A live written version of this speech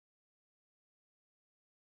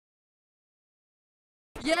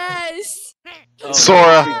Yes.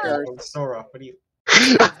 Sora. Sora, what do you?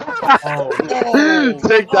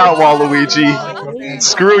 Take that, Waluigi.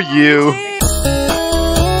 Screw you.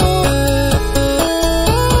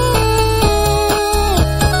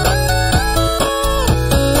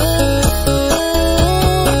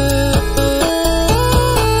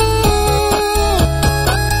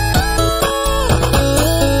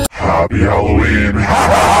 Happy Halloween!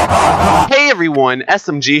 Hey everyone,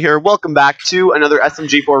 SMG here. Welcome back to another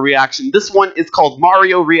SMG4 reaction. This one is called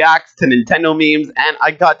Mario Reacts to Nintendo Memes, and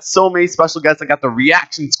I got so many special guests. I got the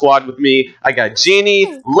reaction squad with me. I got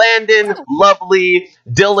Jeannie, Landon, Lovely,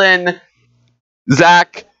 Dylan,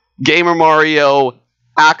 Zach, Gamer Mario,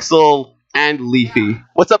 Axel, and Leafy.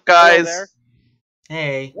 What's up, guys?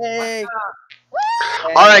 Hey. Hey.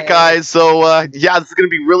 Alright guys, so yeah, this is going to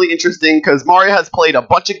be really interesting because Mario has played a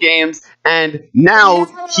bunch of games and now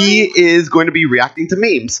he is going to be reacting to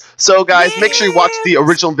memes. So guys, make sure you watch the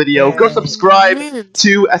original video, go subscribe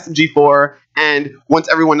to SMG4, and once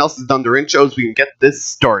everyone else has done their intros, we can get this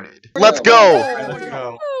started. Let's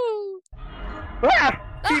go!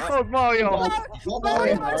 People's Mario.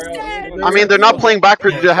 I mean, they're not playing back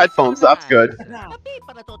for the headphones, so that's good.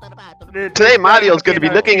 Today, Mario's going to be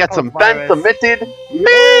looking at some fan-submitted memes!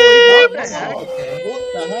 What the heck?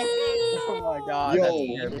 Oh my god.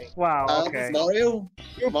 Yo. Wow, okay. Mario,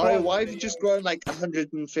 why have you just grown like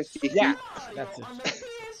 150 feet? Yeah, that's it.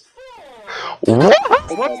 What?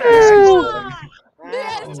 What the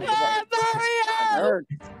Yes, That Mario. hurt.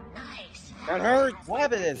 That hurt. What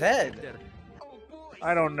happened to his head?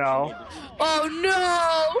 I don't know. Oh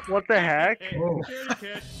no. What the heck? Oh.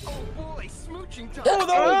 Oh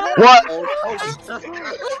no! What?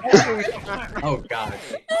 Oh god.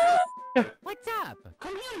 What's up?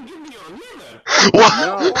 Come here and give me your liver. What?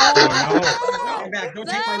 No. Come back. Don't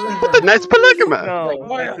take my liver. Nice predicament. No.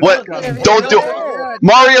 What? Don't do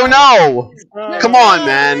Mario, no! Come on,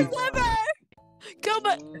 man. Come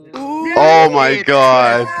on. Oh my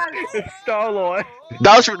god. It's Star-Lord.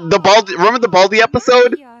 That was the Baldi. Remember the Baldi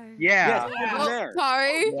episode? Yeah. Oh,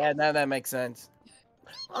 sorry. Yeah, now that makes sense.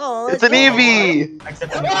 Oh, It's an Eevee!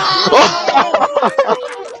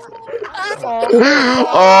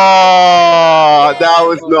 Oh, that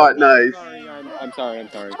was not nice. I'm sorry.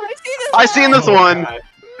 I seen this one.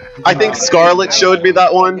 I think Scarlet showed me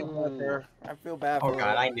that one. I feel bad for Oh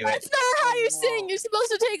god, I knew it. That's not how you sing. You're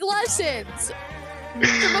supposed to take lessons. From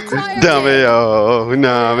a choir Dummy, kid. oh,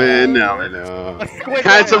 no.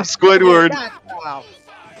 Handsome Squidward. Wow.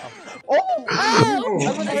 Oh.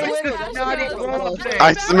 Snotty glow up there.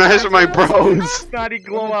 I smashed my bros. Snotty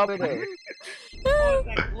glow up there.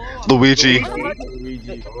 Luigi.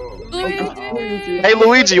 Luigi. Hey,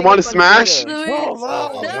 Luigi, you want to smash? No.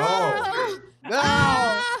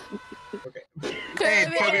 No. Hey,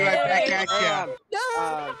 I'll be right back at you.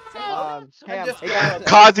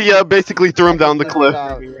 Kazuya basically threw him down the cliff.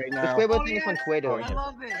 The Squidward thing is on Twitter.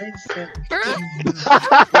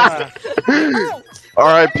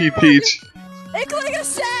 R.I.P. Peach. It's like a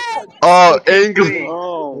sad. Oh, angry.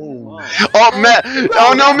 Oh. Oh,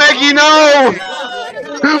 oh no, Maggie, no!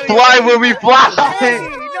 Fly, Willy, fly!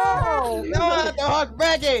 No, the hug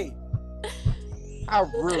Reggie! How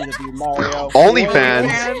rude of you, Mario.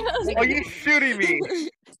 OnlyFans. Are you shooting me?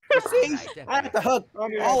 See? I have to hug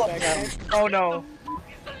all of them. Oh no.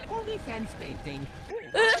 OnlyFans painting.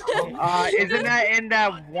 Isn't that in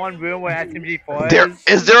that one room where SMG4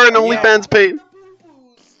 Is there an OnlyFans page?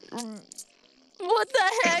 What the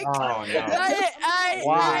heck? Oh no.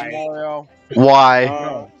 Why? Mario.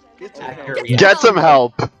 Why? Accurate. Get some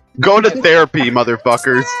help. Go to therapy,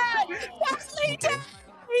 motherfuckers.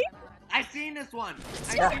 I seen this one.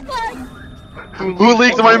 Who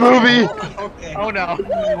leaked my movie? Okay. Oh no.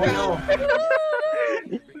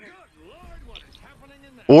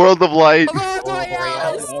 World of Light.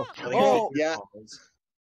 Oh, yeah.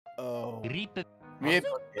 Oh. Rip.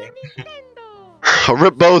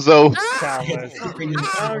 Rip Bozo.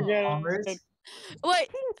 Wait.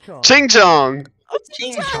 Ching Chong.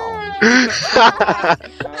 Ching Chong.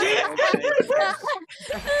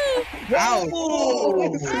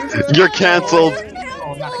 You're canceled.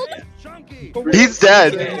 Oh, not again. He's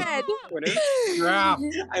dead.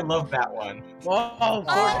 I love that one. Whoa,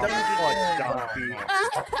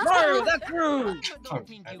 Mario, that's rude!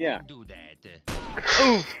 Yeah.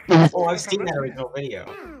 Oh, I've seen that original video.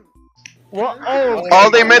 What? Oh,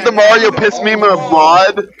 they made the Mario piss meme a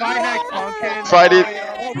mod. Friday.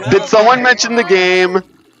 Did someone mention the game?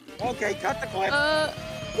 Okay, cut the clip.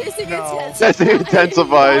 Pissing No. That's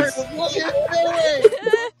intensifies. What the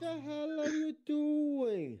hell are you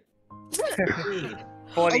doing?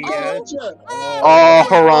 funny, man. Oh,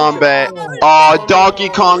 Harambe. Oh, Donkey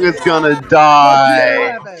Kong is gonna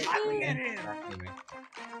die.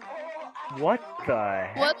 What the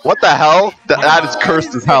heck? What the hell? That is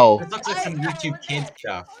cursed as hell. This looks like some YouTube kids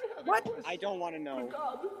stuff. I don't want to know.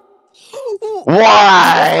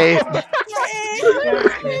 Why?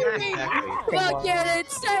 Exactly. Come on, get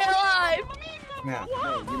it. Stay alive. Yeah.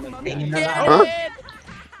 Get Huh? it.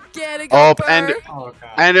 Get it. Oh, Go and Burr. Oh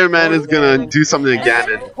god. Enderman is gonna do something again.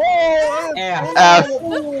 Yeah. F.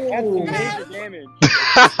 That's major damage.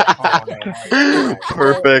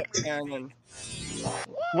 Perfect.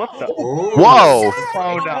 What the? Whoa.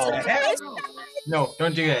 Oh no. No,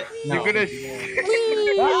 don't do it. No. You're gonna.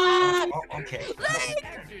 Oh, okay.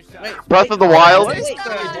 Breath of the Wild. What the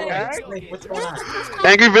heck? What's going on?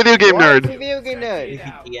 Angry Video Game Nerd. Video game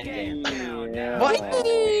nerd. The end game. What?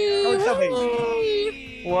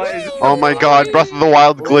 What is? Oh my god, Breath of the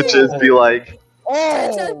Wild glitches be like.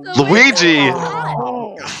 Oh! Luigi!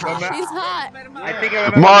 Oh, He's hot. I think I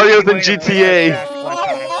remember Mario's in playing GTA.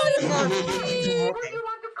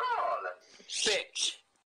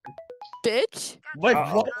 Bitch. Wait,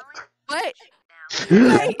 what? Wait.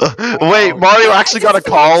 Wait, Mario actually got a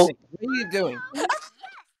call? What are you doing?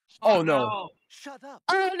 Oh no.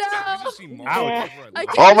 Oh no. Ouch. I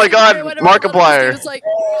can't Oh my god, remember what it Markiplier. was like,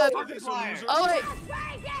 oh wait.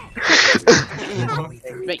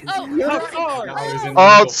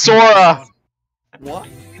 Oh, it's Sora. What?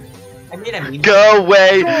 I need a meme. Go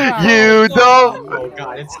away, you don't. Oh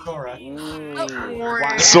god, it's Sora.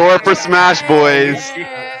 Sora for Smash Boys.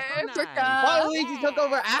 Africa. Waluigi took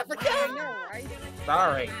over Africa?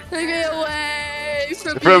 Sorry. Take me away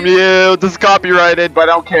From you. This is copyrighted, but I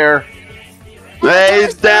don't care. Hey,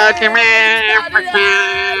 it's document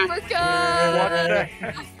Africa. What the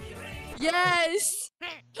heck? Yes.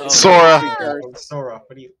 Sora. Oh, Sora,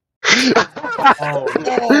 what do you? Take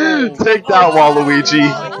that,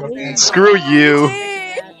 Waluigi. Screw you.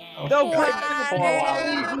 No,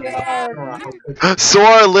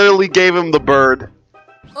 Sora literally gave him the bird.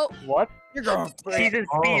 What? You're going He's in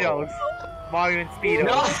Speedos. Mario in Speedos.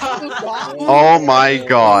 Oh my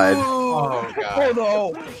god. Oh god.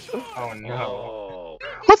 Oh no. Oh no.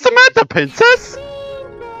 What's the matter, princess?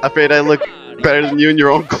 Afraid I look better than you in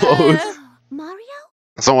your own clothes. Mario?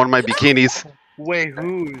 It's on one of my bikinis. Wait,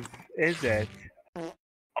 whose is it?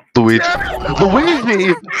 Luigi.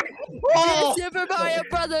 Luigi! Super Mario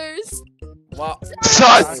Brothers. Wow.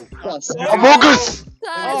 Sus! Amogus!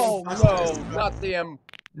 Oh no, not them.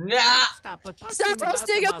 Nah. Stop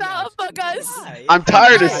posting about Among Us. I'm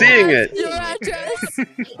tired of seeing it. Your address.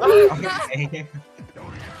 Okay.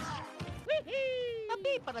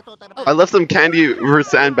 I left some candy in her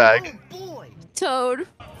sandbag. Toad.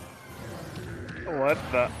 What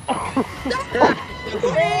the?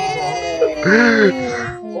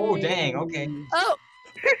 Oh dang. Okay. Oh.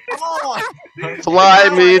 Fly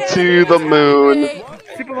me to the moon. Wait.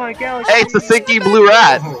 Super Mario Galaxy. Hey, it's a Sinky Blue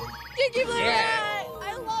Rat. Thank you, Blue Yeah. Rat.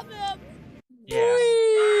 I love him. Yeah.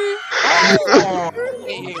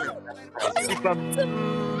 Super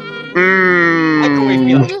I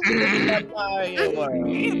Mmm. feel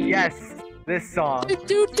Yes, this song.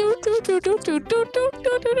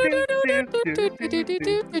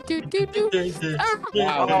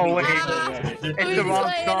 Oh wait, it's the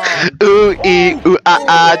wrong song. Ooh ee ooh ah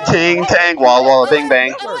ah ting tang walla walla bing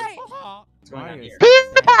bang. what's going on here.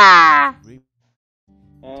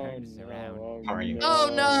 Oh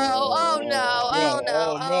no, oh no, oh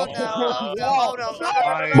no, oh no, oh no, oh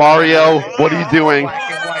no. Mario, what are you doing?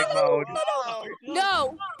 Black and white mode.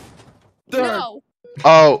 No. No.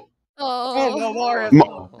 Oh, Oh no, Mario.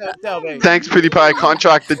 Ma- Tell me. thanks, PewDiePie. I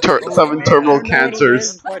contracted 7 terminal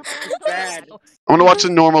cancers. But it's bad. I'm gonna watch the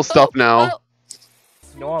normal stuff now.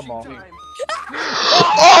 Normal.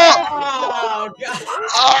 Oh!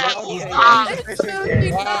 Oh,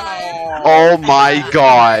 Oh my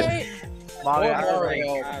god. Mario.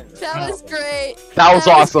 That was great. That was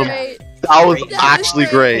awesome. Great. That was actually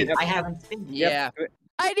great. I haven't seen it. Yeah.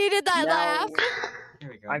 I needed that laugh. Here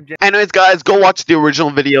we go. I'm just. Anyways, guys, go watch the original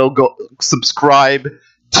video. Go subscribe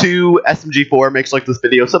to SMG4. Make sure you like this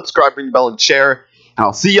video. Subscribe, ring the bell, and share. And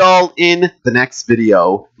I'll see y'all in the next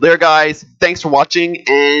video. Later, guys. Thanks for watching,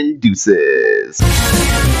 and deuces.